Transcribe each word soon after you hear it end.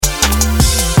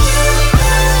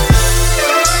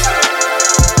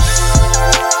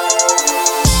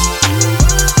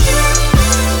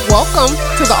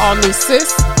all new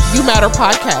Sis, You Matter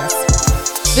podcast.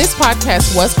 This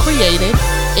podcast was created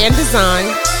and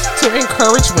designed to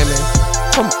encourage women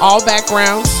from all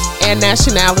backgrounds and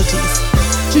nationalities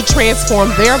to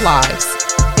transform their lives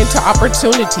into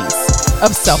opportunities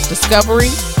of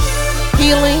self-discovery,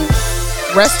 healing,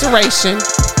 restoration,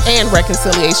 and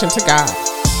reconciliation to God.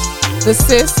 The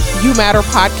Sis, You Matter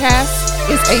podcast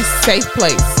is a safe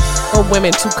place for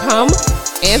women to come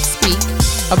and speak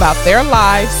about their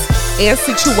lives and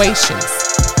situations,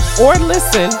 or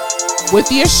listen with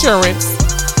the assurance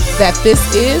that this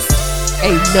is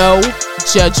a no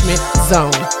judgment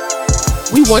zone.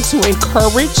 We want to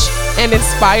encourage and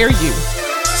inspire you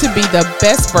to be the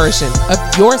best version of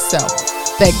yourself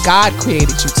that God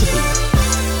created you to be.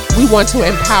 We want to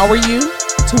empower you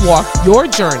to walk your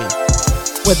journey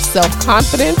with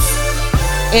self-confidence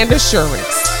and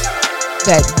assurance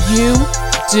that you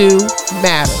do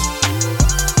matter.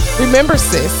 Remember,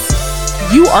 sis,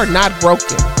 you are not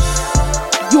broken.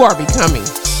 You are becoming.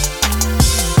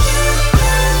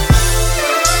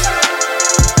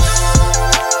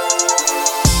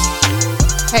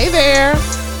 Hey there.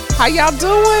 How y'all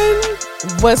doing?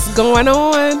 What's going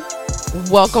on?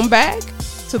 Welcome back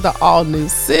to the all new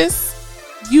Sis,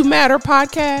 You Matter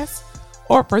podcast.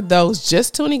 Or for those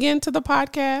just tuning into the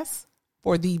podcast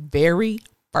for the very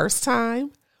first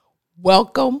time,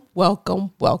 welcome,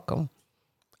 welcome, welcome.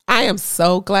 I am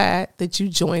so glad that you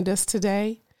joined us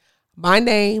today. My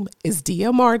name is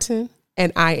Dia Martin,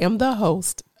 and I am the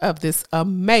host of this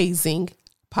amazing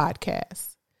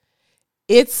podcast.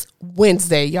 It's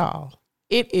Wednesday, y'all.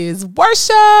 It is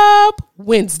Worship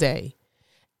Wednesday,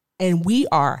 and we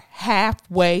are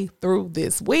halfway through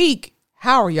this week.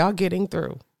 How are y'all getting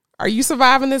through? Are you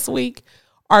surviving this week?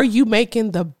 Are you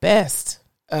making the best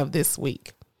of this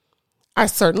week? I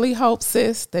certainly hope,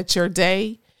 sis, that your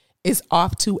day is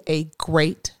off to a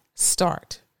great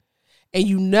start. And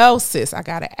you know, sis, I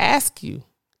got to ask you,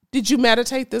 did you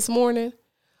meditate this morning?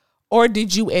 Or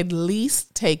did you at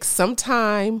least take some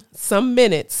time, some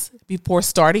minutes before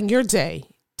starting your day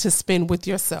to spend with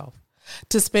yourself,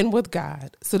 to spend with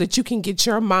God, so that you can get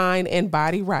your mind and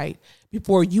body right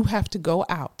before you have to go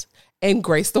out and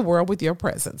grace the world with your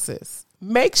presence, sis?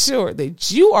 Make sure that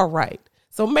you are right.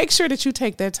 So make sure that you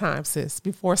take that time, sis,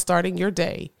 before starting your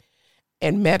day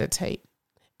and meditate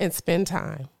and spend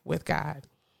time with God.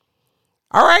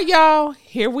 All right, y'all,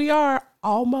 here we are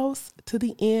almost to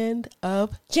the end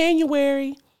of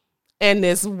January. And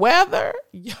this weather,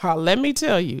 y'all, let me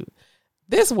tell you,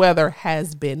 this weather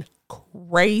has been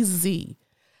crazy.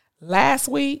 Last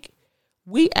week,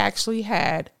 we actually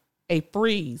had a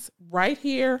freeze right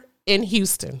here in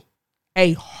Houston,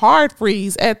 a hard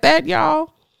freeze at that,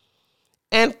 y'all.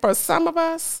 And for some of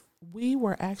us, we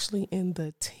were actually in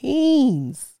the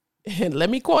teens. And let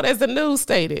me quote as the news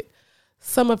stated,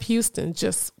 some of Houston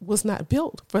just was not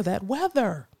built for that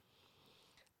weather.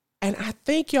 And I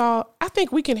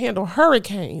think we can handle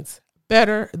hurricanes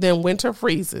better than winter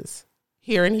freezes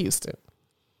here in Houston.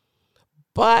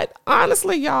 But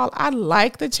honestly, y'all, I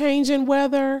like the change in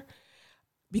weather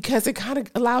because it kind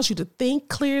of allows you to think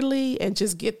clearly and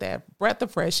just get that breath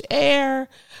of fresh air.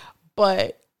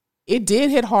 But it did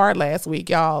hit hard last week,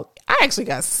 y'all. I actually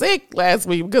got sick last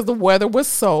week because the weather was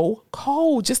so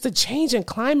cold. Just the change in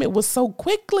climate was so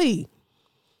quickly.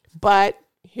 But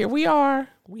here we are.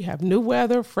 We have new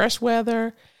weather, fresh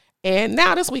weather. And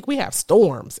now this week we have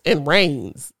storms and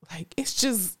rains. Like, it's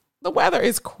just, the weather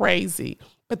is crazy.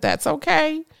 But that's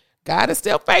okay. God is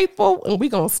still faithful, and we're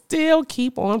going to still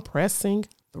keep on pressing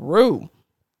through.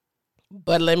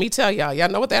 But let me tell y'all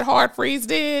know what that hard freeze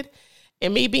did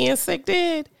and me being sick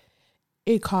did?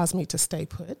 It caused me to stay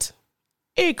put.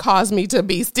 It caused me to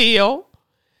be still.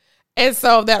 And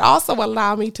so that also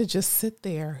allowed me to just sit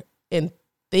there and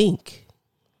think.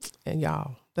 And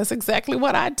y'all, that's exactly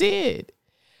what I did.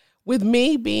 With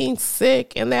me being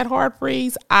sick and that hard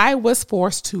freeze, I was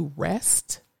forced to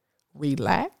rest,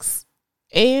 relax,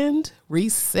 and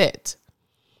reset.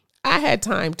 I had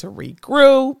time to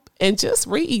regroup and just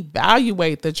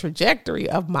reevaluate the trajectory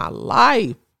of my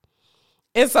life.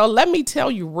 And so let me tell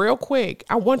you real quick,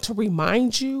 I want to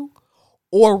remind you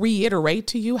or reiterate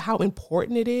to you how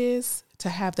important it is to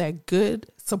have that good,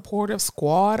 supportive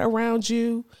squad around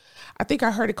you. I think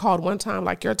I heard it called one time,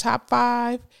 like your top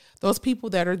 5, those people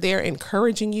that are there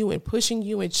encouraging you and pushing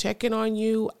you and checking on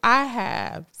you. I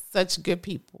have such good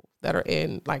people that are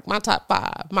in like my top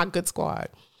 5, my good squad.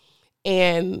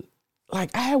 And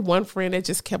like, I had one friend that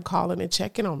just kept calling and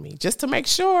checking on me just to make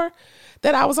sure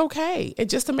that I was okay and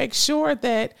just to make sure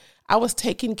that I was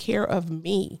taking care of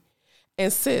me.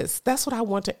 And sis, that's what I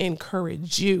want to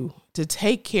encourage you, to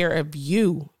take care of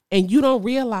you And you don't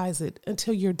realize it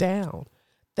until you're down,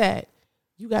 that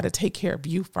you got to take care of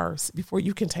you first before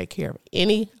you can take care of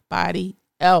anybody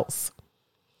else.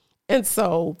 And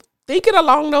so thinking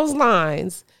along those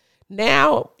lines,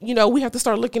 now, we have to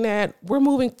start looking at, we're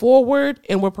moving forward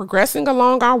and we're progressing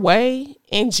along our way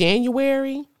in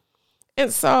January.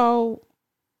 And so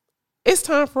it's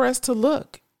time for us to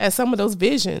look at some of those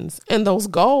visions and those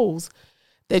goals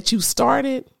that you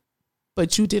started,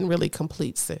 but you didn't really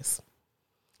complete, sis.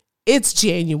 It's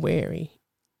January.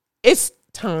 It's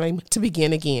time to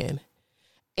begin again.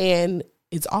 And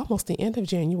it's almost the end of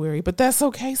January, but that's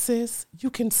okay, sis. You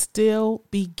can still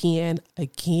begin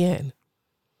again.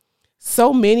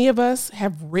 So many of us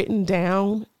have written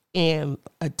down and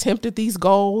attempted these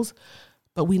goals,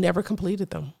 but we never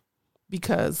completed them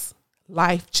because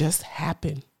life just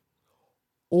happened,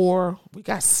 or we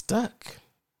got stuck,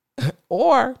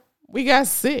 or we got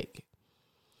sick,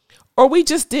 or we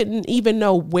just didn't even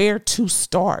know where to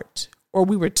start, or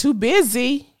we were too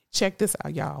busy, check this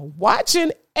out, y'all,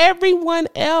 watching everyone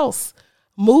else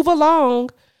move along,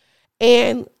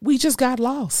 and we just got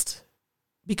lost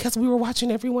because we were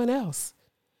watching everyone else.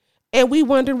 And we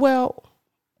wondered, well,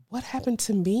 what happened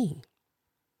to me?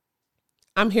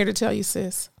 I'm here to tell you,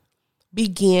 sis,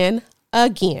 begin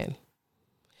again.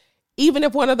 Even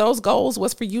if one of those goals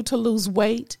was for you to lose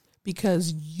weight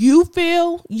because you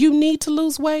feel you need to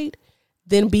lose weight,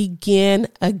 then begin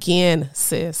again,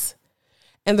 sis.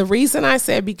 And the reason I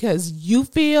said because you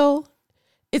feel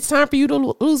it's time for you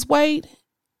to lose weight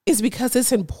is because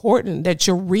it's important that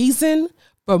your reason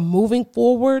for moving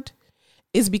forward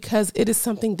is because it is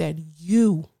something that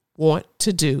you want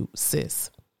to do,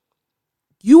 sis.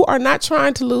 You are not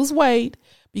trying to lose weight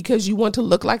because you want to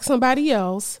look like somebody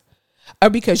else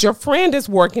or because your friend is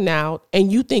working out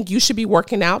and you think you should be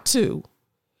working out too.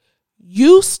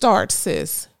 You start,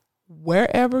 sis,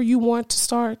 wherever you want to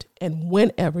start and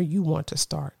whenever you want to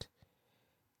start.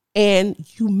 And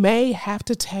you may have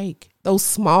to take those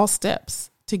small steps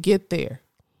to get there.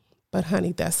 But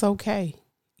honey, that's okay.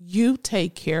 You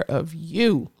take care of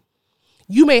you.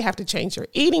 You may have to change your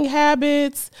eating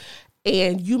habits,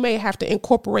 and you may have to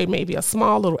incorporate maybe a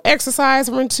small little exercise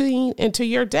routine into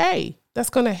your day.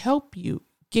 That's going to help you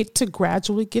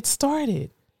gradually get started.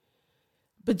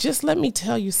 But just let me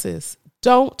tell you, sis,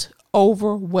 don't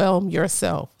overwhelm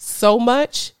yourself so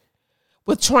much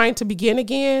with trying to begin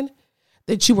again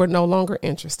that you are no longer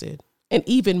interested in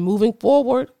even moving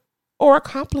forward or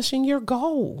accomplishing your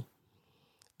goal.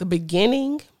 The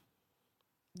beginning,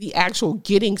 the actual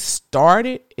getting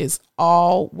started is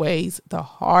always the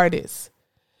hardest.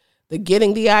 The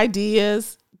getting the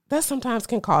ideas, that sometimes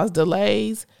can cause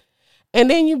delays. And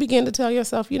then you begin to tell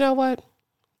yourself, you know what?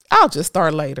 I'll just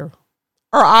start later.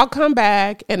 Or I'll come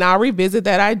back and I'll revisit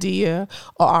that idea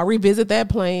or I'll revisit that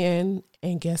plan.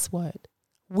 And guess what?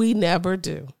 We never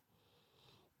do.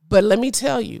 But let me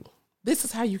tell you, this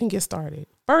is how you can get started.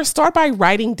 First, start by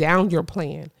writing down your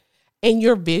plan and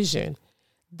your vision.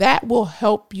 That will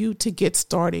help you to get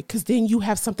started because then you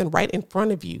have something right in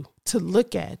front of you to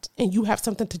look at and you have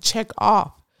something to check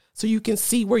off so you can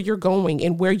see where you're going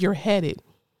and where you're headed.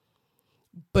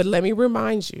 But let me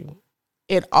remind you,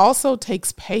 it also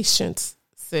takes patience,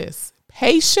 sis,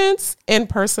 patience and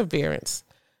perseverance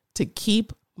to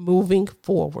keep moving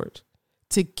forward,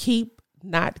 to keep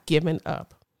not giving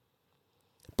up.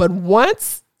 But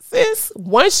once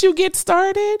you get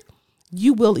started,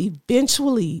 you will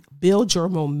eventually build your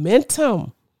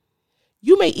momentum.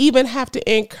 You may even have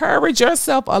to encourage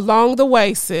yourself along the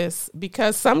way, sis,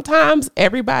 because sometimes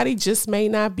everybody just may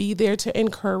not be there to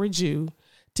encourage you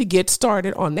to get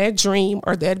started on that dream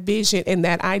or that vision and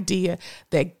that idea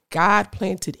that God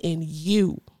planted in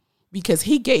you because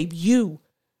he gave you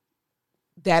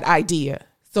that idea.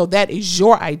 So that is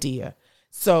your idea.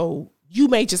 So you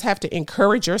may just have to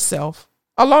encourage yourself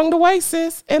along the way,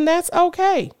 sis, and that's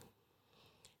okay.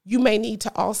 You may need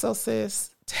to also,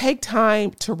 sis, take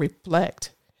time to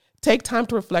reflect. Take time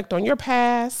to reflect on your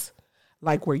past,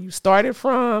 like where you started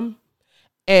from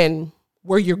and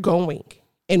where you're going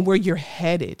and where you're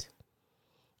headed.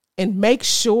 And make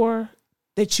sure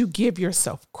that you give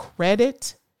yourself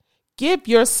credit. Give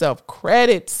yourself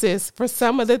credit, sis, for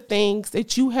some of the things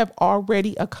that you have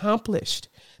already accomplished,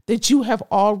 that you have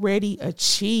already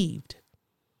achieved.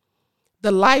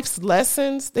 The life's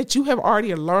lessons that you have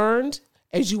already learned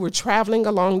as you were traveling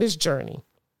along this journey.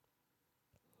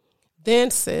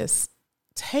 Then, sis,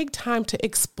 take time to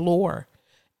explore.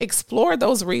 Explore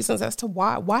those reasons as to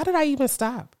why. Why did I even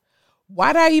stop?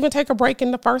 Why did I even take a break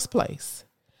in the first place?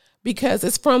 Because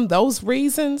it's from those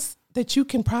reasons that you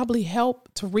can probably help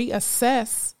to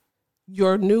reassess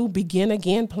your new begin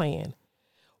again plan.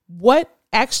 What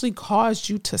actually caused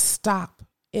you to stop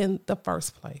in the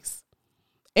first place.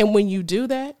 And when you do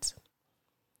that,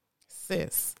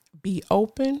 sis, be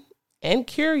open and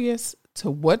curious to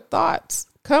what thoughts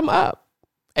come up,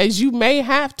 as you may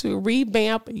have to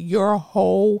revamp your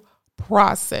whole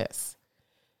process.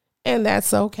 And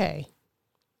that's okay.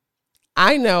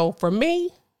 I know for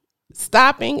me,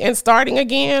 stopping and starting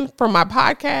again for my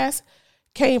podcast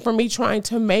came from me trying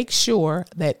to make sure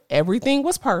that everything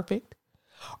was perfect,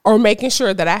 or making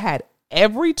sure that I had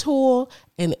every tool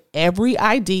and every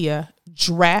idea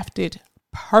drafted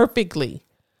perfectly,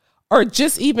 or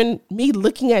just even me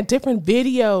looking at different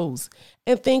videos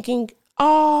and thinking,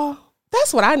 oh,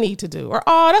 that's what I need to do, or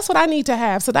oh, that's what I need to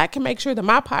have so that I can make sure that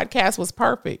my podcast was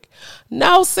perfect.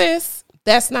 No, sis,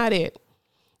 that's not it.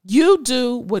 You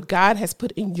do what God has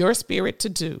put in your spirit to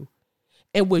do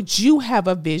and what you have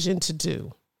a vision to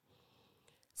do.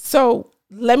 So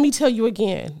let me tell you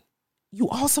again, you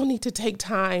also need to take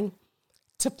time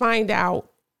to find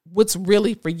out what's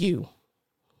really for you.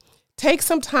 Take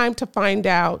some time to find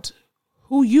out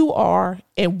who you are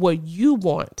and what you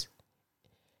want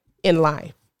in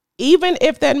life. Even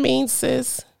if that means,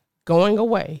 sis, going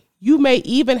away. You may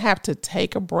even have to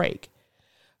take a break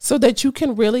so that you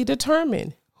can really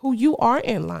determine who you are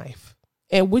in life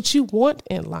and what you want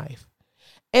in life.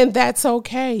 And that's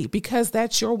okay, because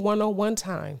that's your one-on-one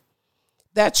time.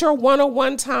 That's your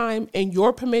one-on-one time and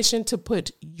your permission to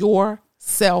put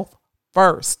yourself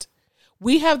first.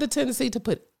 We have the tendency to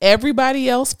put everybody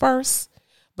else first.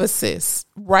 But sis,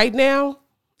 right now,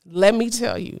 let me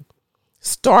tell you,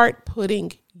 start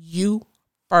putting you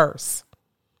first.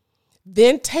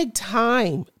 Then take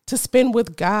time to spend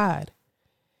with God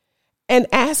and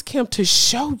ask him to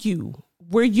show you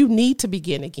where you need to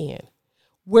begin again,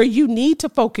 where you need to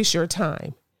focus your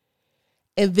time.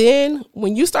 And then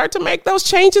when you start to make those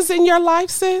changes in your life,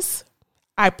 sis,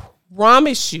 I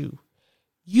promise you,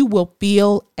 you will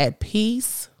feel at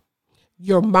peace.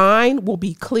 Your mind will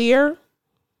be clear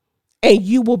and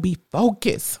you will be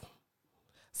focused.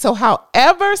 So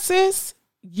however, sis,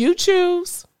 you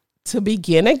choose to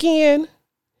begin again,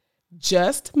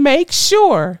 just make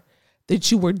sure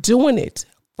that you are doing it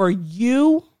for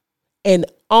you and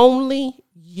only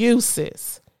you,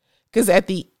 sis. Because at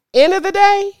the end of the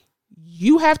day,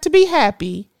 you have to be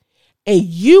happy and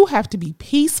you have to be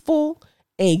peaceful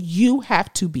and you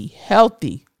have to be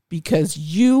healthy, because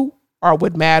you are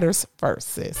what matters first,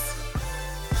 sis.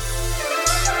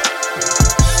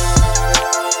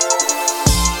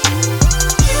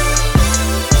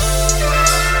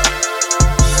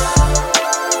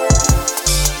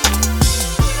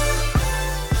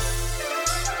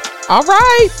 All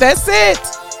right, that's it.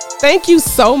 Thank you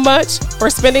so much for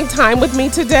spending time with me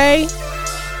today.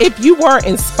 If you were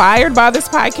inspired by this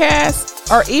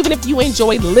podcast, or even if you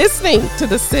enjoyed listening to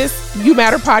the Sis You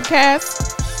Matter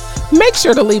podcast, make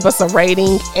sure to leave us a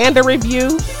rating and a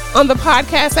review on the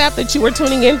podcast app that you are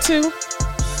tuning into.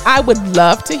 I would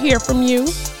love to hear from you.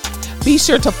 Be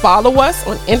sure to follow us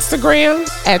on Instagram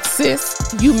at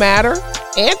Sis You Matter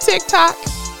and TikTok,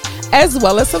 as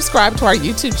well as subscribe to our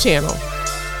YouTube channel.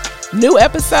 New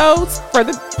episodes for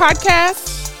the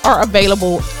podcast are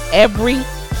available every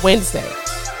Wednesday.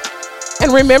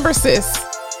 And remember, sis,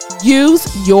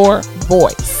 use your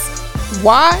voice.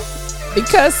 Why?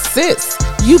 Because sis,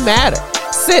 you matter.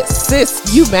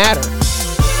 Sis, you matter.